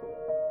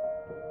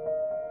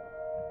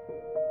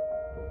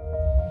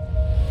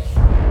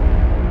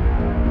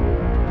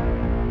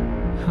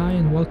Hi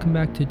and welcome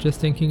back to Just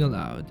Thinking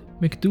Aloud.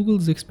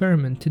 McDougall's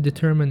experiment to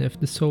determine if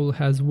the soul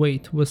has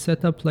weight was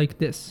set up like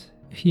this.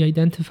 He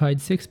identified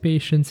 6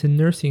 patients in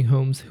nursing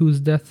homes whose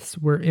deaths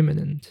were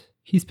imminent.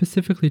 He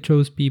specifically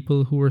chose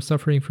people who were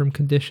suffering from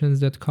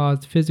conditions that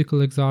caused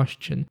physical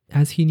exhaustion,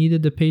 as he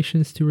needed the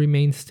patients to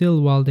remain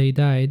still while they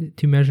died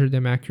to measure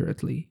them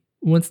accurately.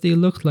 Once they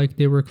looked like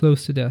they were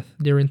close to death,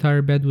 their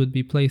entire bed would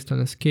be placed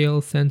on a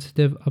scale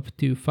sensitive up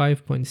to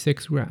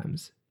 5.6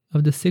 grams.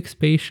 Of the 6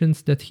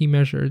 patients that he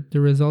measured, the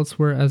results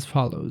were as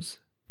follows.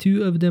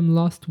 2 of them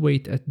lost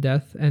weight at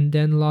death and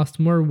then lost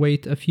more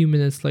weight a few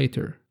minutes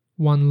later.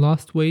 1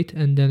 lost weight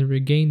and then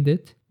regained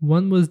it.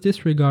 1 was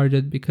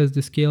disregarded because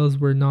the scales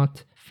were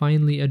not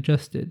finely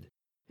adjusted.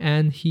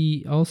 And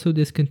he also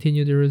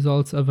discontinued the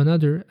results of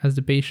another as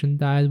the patient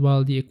died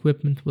while the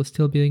equipment was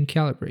still being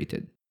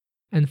calibrated.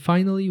 And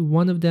finally,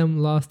 1 of them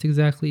lost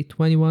exactly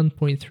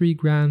 21.3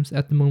 grams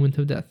at the moment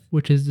of death,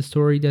 which is the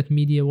story that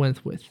media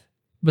went with.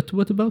 But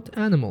what about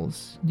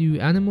animals? Do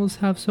animals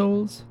have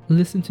souls?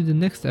 Listen to the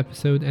next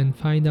episode and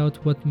find out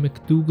what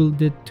McDougall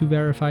did to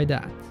verify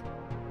that.